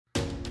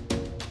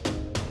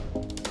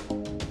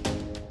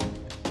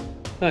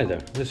Hi there,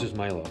 this is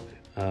my lock,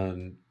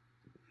 and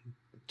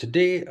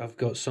today I've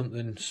got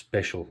something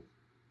special.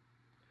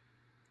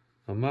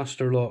 A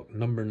master lock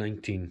number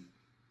 19.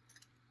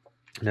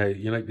 Now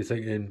you might be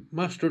thinking,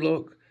 master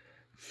lock,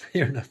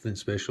 they're nothing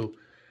special.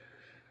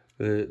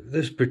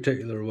 This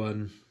particular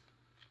one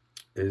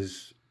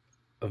is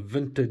a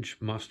vintage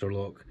master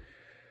lock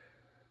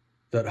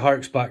that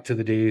harks back to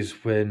the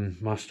days when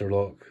master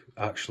lock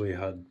actually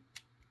had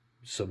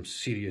some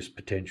serious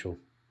potential.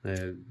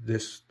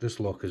 This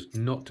lock is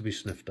not to be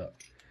sniffed at.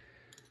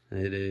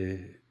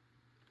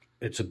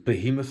 It's a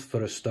behemoth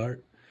for a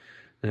start.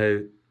 Now,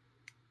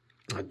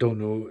 I don't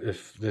know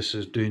if this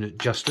is doing it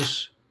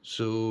justice,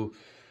 so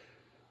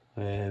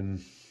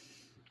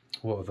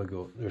what have I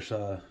got? There's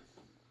a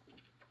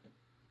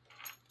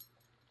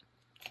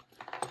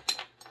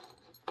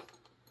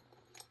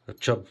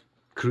Chubb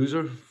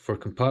Cruiser for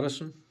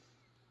comparison.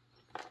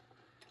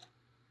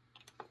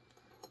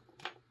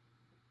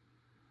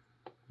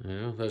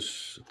 Yeah,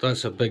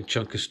 that's a big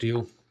chunk of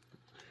steel.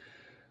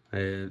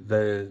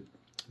 The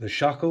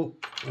shackle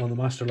on the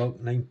master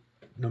lock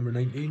number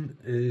 19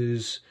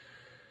 is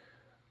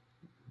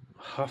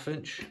half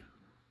inch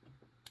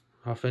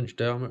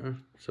diameter,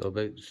 so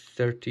about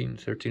 13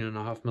 and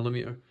a half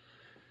millimeter.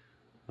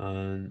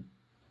 And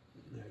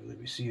now let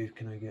me see,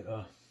 can I get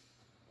a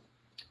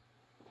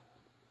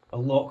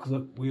lock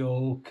that we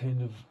all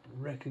kind of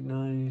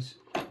recognize?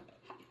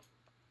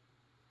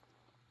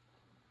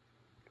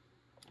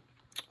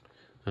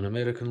 An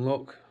American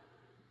lock.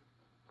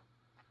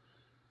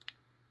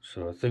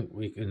 So I think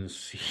we can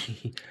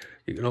see,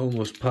 you can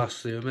almost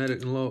pass the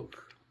American lock,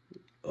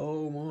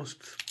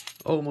 almost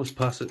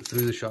pass it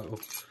through the shackle.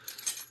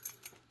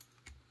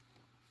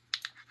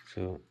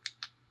 So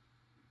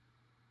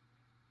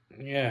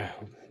yeah,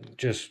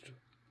 just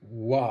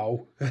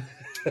wow.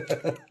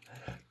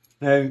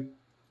 Now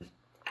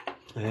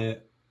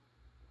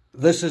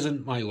this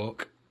isn't my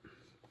lock.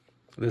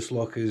 This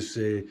lock is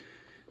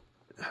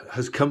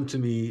has come to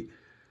me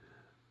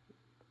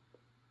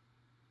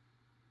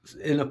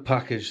in a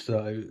package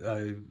that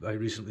I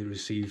recently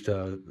received.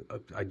 I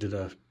did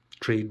a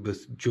trade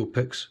with Joe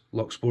Picks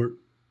Locksport.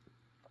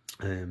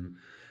 A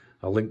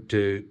link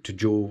to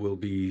Joe will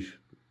be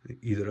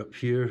either up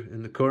here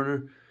in the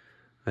corner,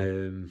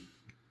 and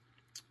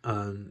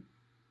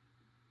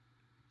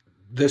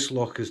this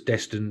lock is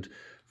destined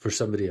for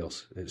somebody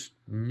else.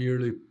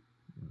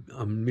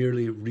 I'm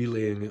merely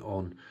relaying it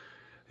on.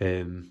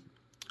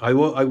 I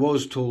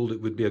was told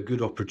it would be a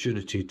good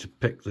opportunity to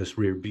pick this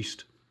rare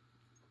beast.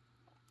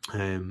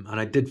 And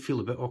I did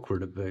feel a bit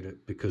awkward about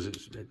it because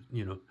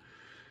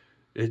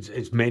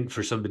it's meant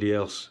for somebody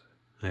else.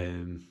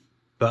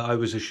 But I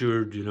was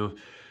assured,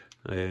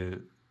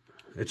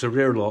 it's a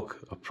rare lock.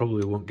 I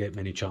probably won't get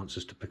many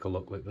chances to pick a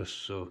lock like this,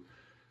 so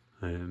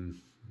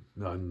I'm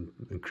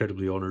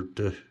incredibly honoured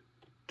to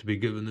be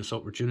given this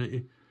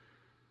opportunity.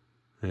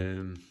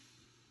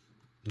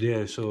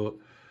 Yeah, so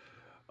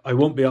I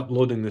won't be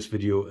uploading this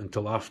video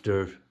until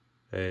after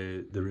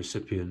the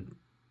recipient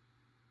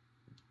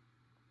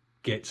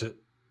gets it.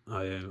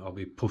 I'll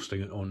be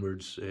posting it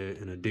onwards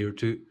in a day or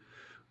two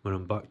when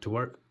I'm back to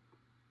work.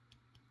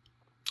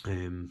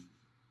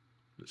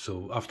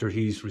 So after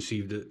he's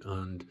received it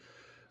and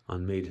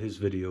made his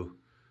video,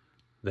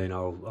 then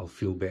I'll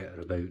feel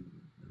better about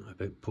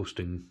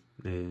posting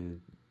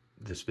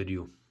this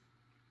video.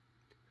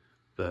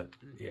 But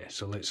yeah,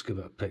 so let's give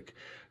it a pick.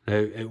 Now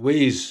it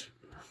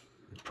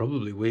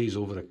probably weighs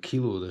over a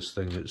kilo. This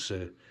thing,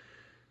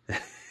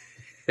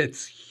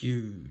 it's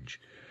huge.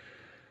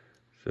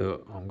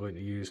 So I'm going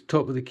to use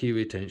top of the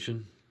keyway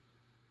tension,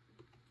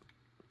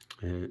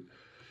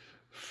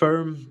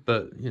 firm,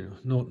 but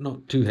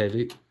not too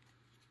heavy.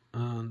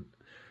 And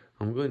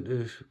I'm going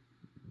to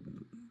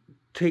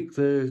take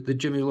the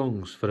Jimmy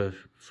Longs for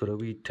a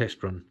wee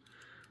test run.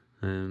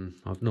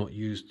 I've not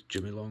used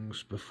Jimmy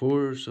Longs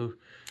before, so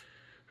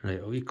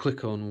right, a wee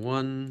click on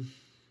one.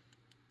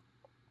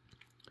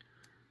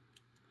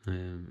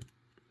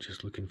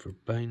 Just looking for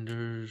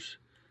binders.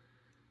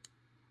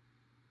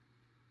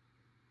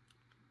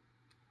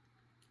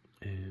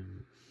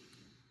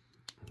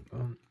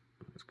 Hold on,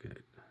 that's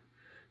good.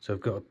 So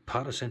I've got a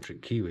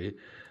paracentric keyway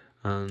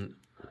and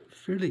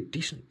fairly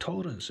decent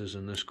tolerances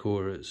in this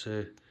core. It's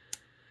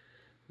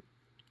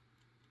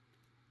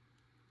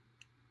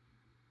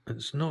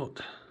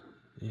not,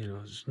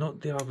 it's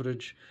not the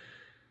average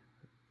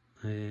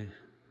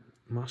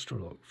master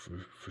lock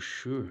for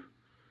sure.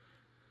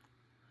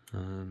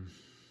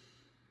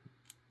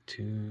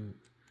 2,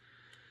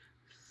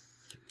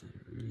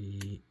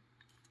 3,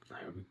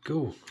 there we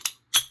go.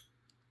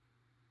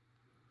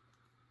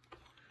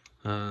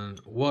 And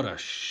what a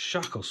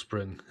shackle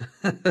spring.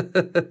 Yeah,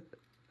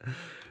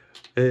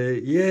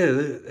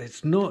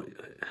 it's not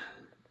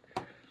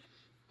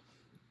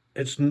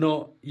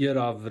your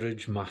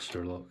average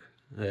master lock.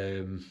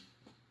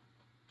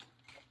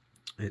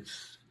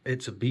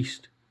 It's a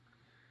beast.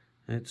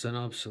 It's an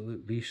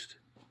absolute beast.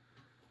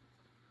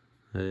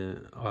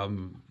 Like I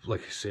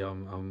say,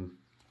 I'm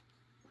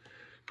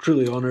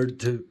truly honoured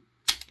to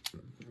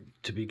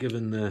to be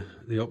given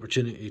the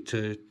opportunity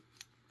to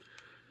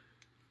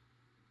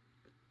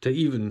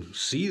even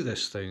see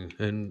this thing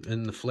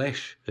in the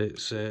flesh.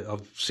 It's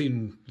I've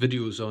seen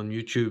videos on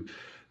YouTube.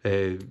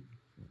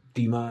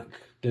 D-Mac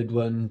did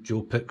one,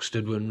 Joe Pix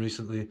did one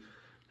recently,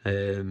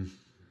 and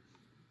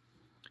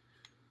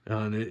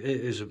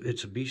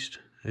it's a beast.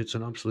 It's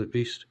an absolute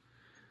beast.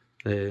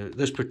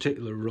 This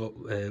particular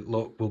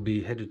lock will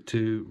be headed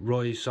to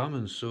Roy's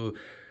Salmons, so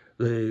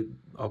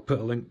I'll put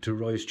a link to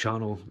Roy's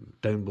channel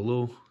down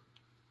below.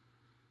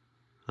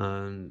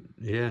 And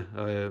yeah,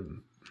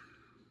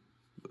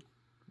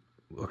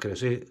 what can I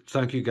say?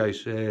 Thank you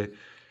guys.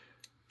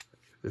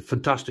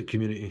 Fantastic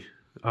community,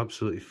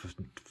 absolutely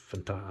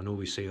fantastic. I know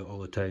we say it all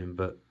the time,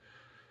 but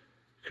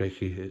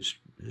crikey,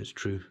 it's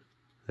true.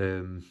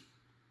 I'm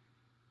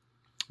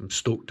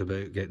stoked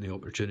about getting the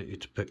opportunity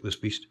to pick this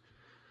beast,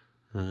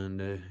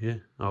 and yeah,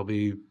 I'll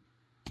be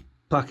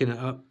packing it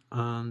up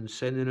and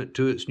sending it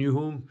to its new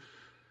home.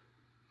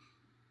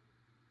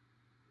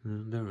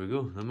 And there we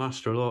go, the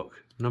Master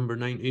Lock number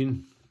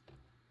 19.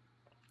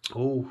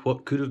 Oh,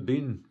 what could have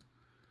been?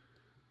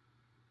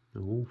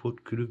 Oh,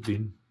 what could have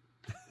been?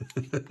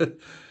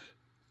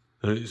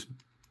 And it's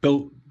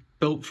built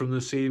from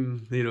the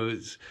same, you know,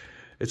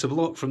 it's a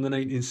lock from the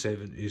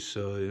 1970s,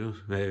 so you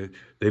know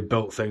they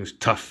built things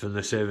tough in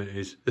the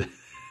 70s.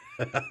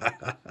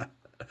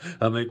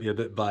 I might be a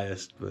bit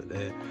biased, but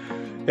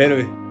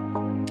anyway,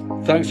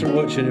 thanks for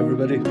watching,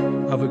 everybody.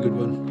 Have a good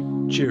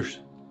one. Cheers.